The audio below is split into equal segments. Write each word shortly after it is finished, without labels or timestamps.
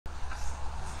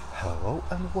Hello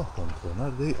and welcome to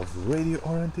another day of radio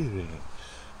orienteering.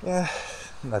 Yeah,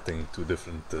 nothing too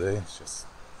different today, it's just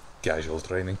casual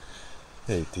training,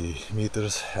 80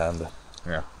 meters, and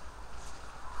yeah,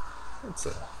 it's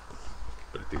a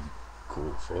pretty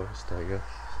cool forest, I guess.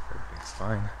 Everything's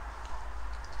fine.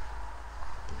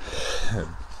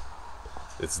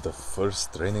 It's the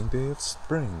first training day of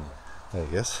spring, I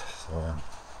guess, so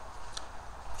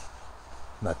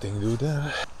nothing to do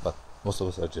there, but most of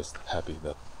us are just happy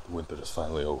that winter is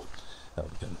finally over and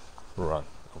we can run.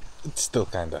 It's still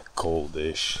kinda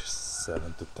coldish,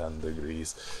 7 to 10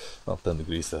 degrees, not 10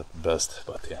 degrees at best,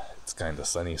 but yeah, it's kinda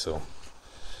sunny, so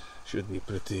should be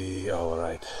pretty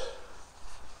alright.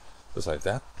 Besides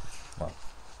that, well,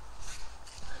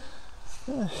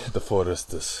 the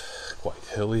forest is quite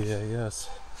hilly, I guess.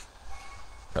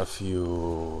 A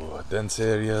few dense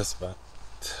areas, but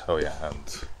oh yeah,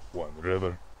 and one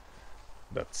river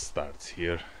that starts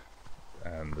here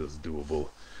and is doable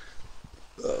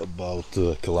about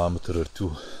a kilometer or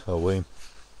two away.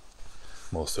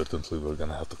 Most certainly we're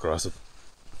gonna have to cross it,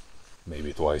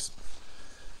 maybe twice,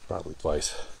 probably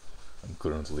twice. I'm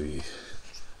currently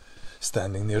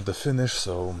standing near the finish,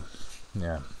 so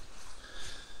yeah.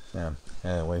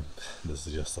 Anyway, this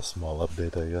is just a small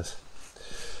update, I guess.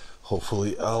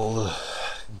 Hopefully I'll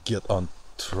get on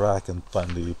track and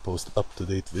finally post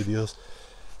up-to-date videos,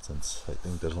 since I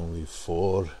think there's only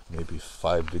 4, maybe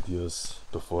 5 videos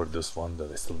before this one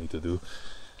that I still need to do,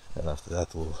 and after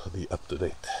that we'll be up to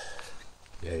date.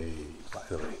 Yay,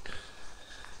 finally.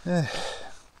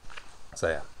 So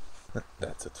yeah,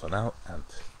 that's it for now, and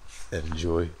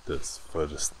enjoy this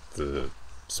first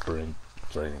spring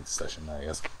training session, I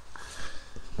guess.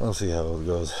 We'll see how it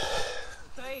goes.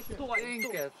 5, 4, 3,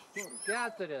 2, 1,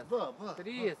 start!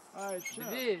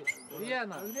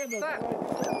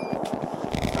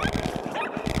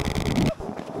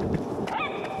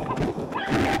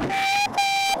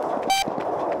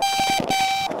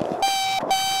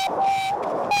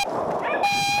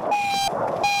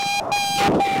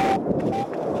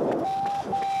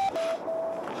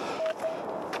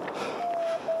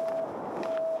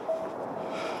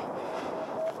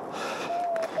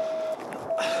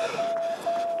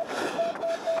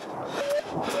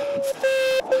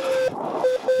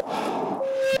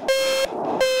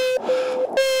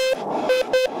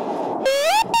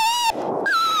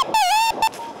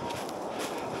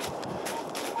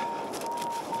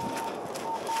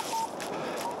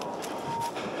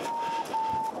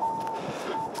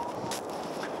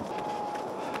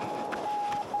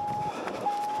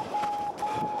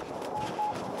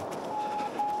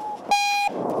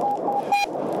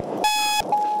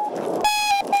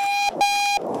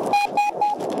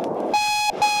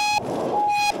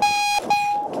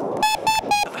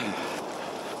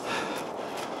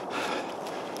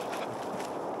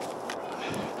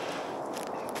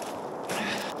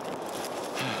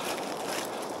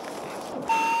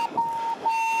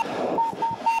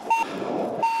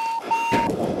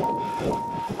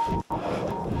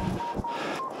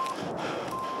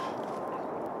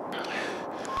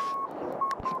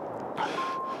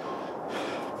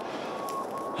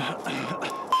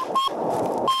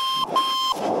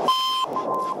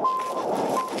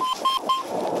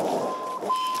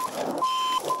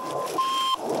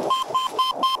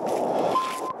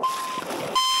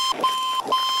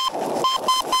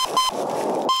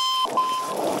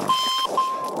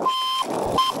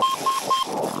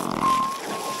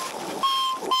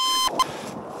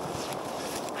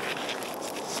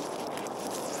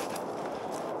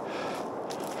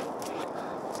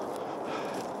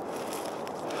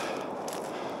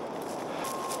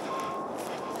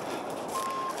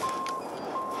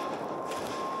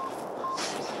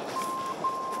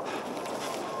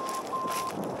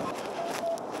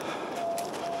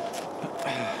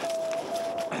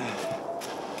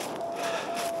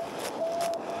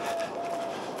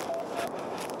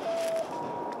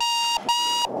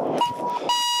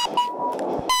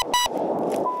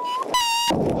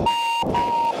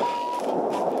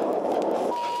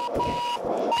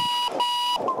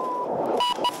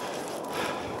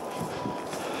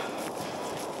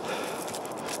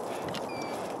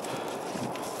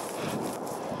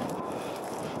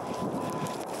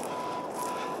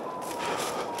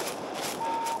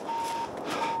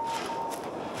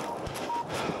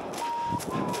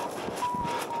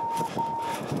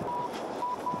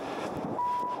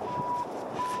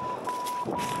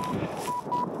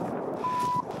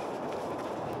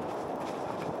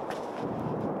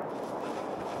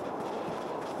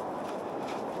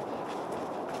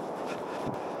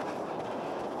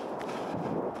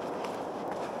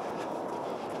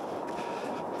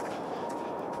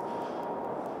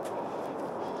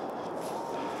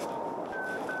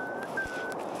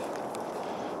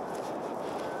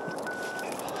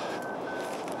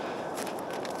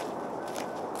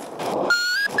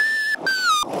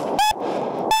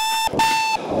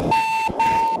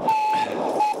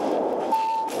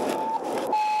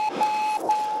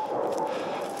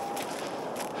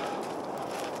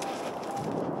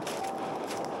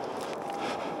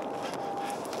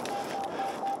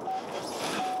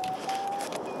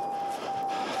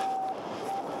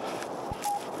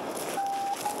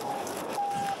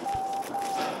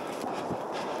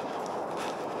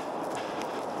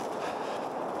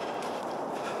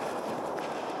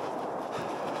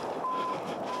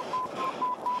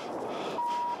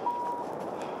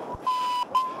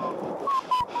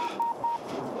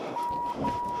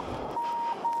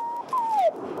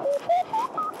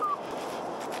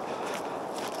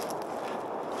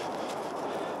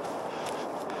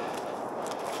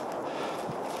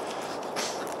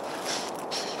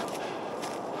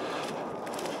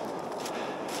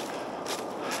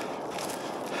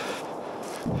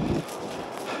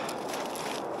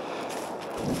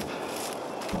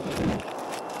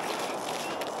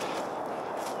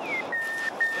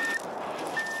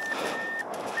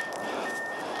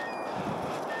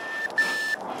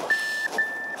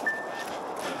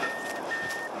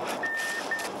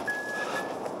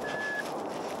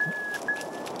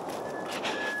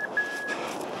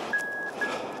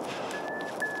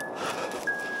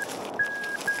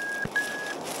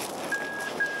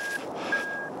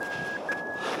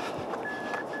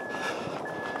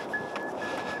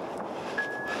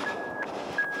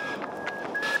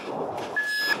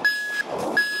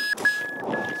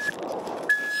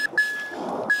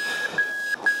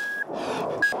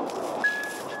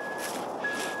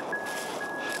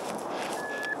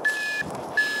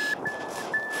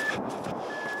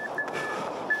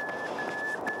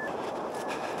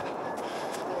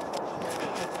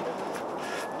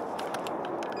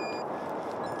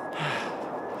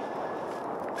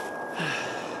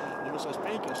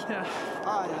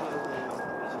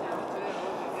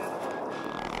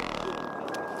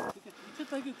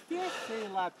 taigi tiesiai į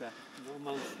lapę. Nu,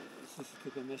 man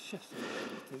susitikome čia.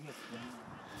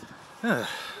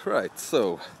 Right,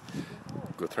 so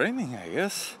good training, I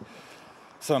guess.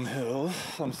 Some hills,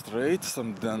 some straight,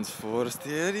 some dense forest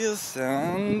areas,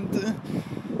 and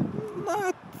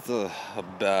not a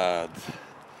bad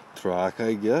track,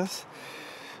 I guess.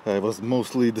 I was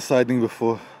mostly deciding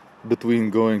between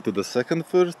going to the second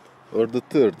first or the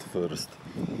third first.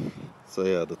 So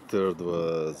yeah, the third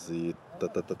was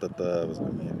was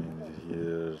going in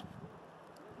here.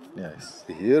 Yes,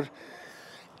 here.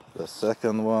 The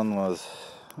second one was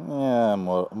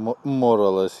more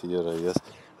or less here, I guess.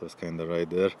 It was kind of right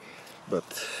there, but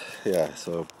yeah.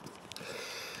 So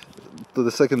to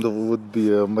the second would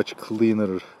be a much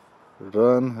cleaner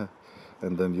run,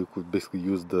 and then you could basically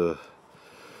use the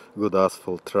good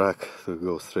asphalt track to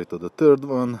go straight to the third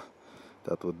one.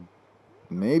 That would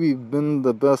maybe been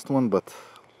the best one, but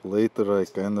later I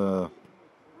kind of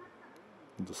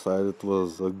decided it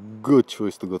was a good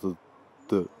choice to go to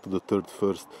the third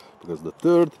first, because the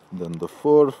third, then the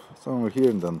fourth, somewhere here,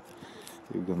 and then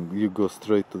you go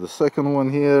straight to the second one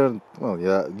here. Well,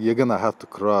 yeah, you're gonna have to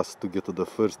cross to get to the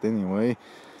first anyway,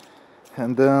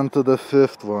 and then to the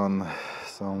fifth one,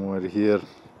 somewhere here.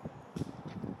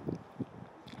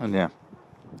 And yeah,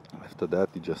 after that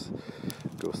you just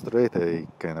go straight. I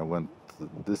kind of went to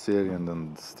this area and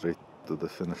then straight to the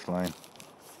finish line.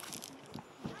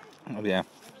 Oh yeah,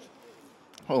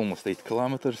 almost 8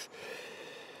 kilometers.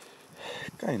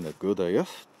 Kind of good, I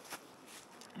guess.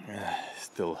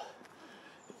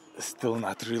 Still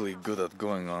not really good at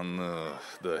going on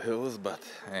the hills, but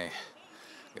hey,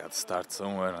 gotta start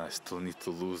somewhere, and I still need to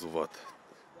lose what,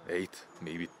 8,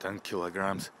 maybe 10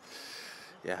 kilograms.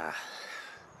 Yeah,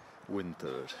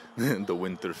 winter. The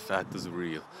winter fat is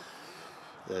real.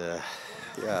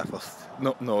 Yeah, well,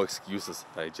 no excuses.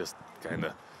 I just kind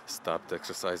of stopped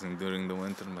exercising during the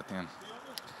winter, but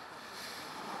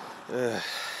yeah.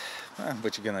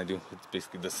 What you gonna do? It's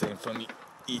basically the same for me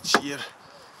each year.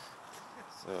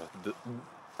 So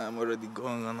I'm already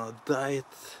going on a diet.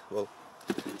 Well,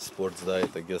 sports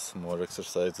diet, I guess. More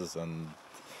exercises and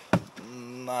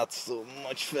not so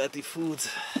much fatty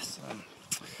foods. So,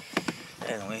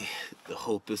 anyway, the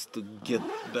hope is to get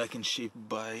back in shape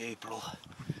by April.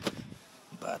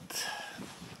 But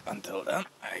until then,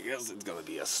 I guess it's gonna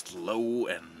be a slow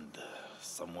and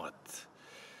somewhat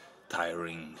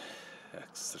tiring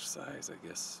exercise, I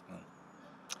guess. Well,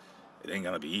 it ain't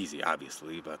gonna be easy,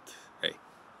 obviously, but hey,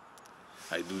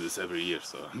 I do this every year,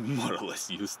 so I'm more or less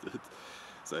used to it.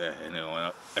 So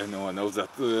yeah, anyone else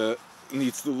that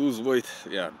needs to lose weight,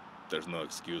 yeah, there's no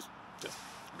excuse. Just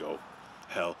go.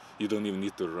 Hell, you don't even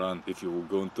need to run. If you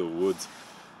go into the woods,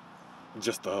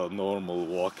 just a normal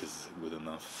walk is good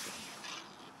enough.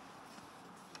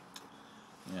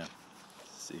 Yeah,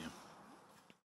 see you.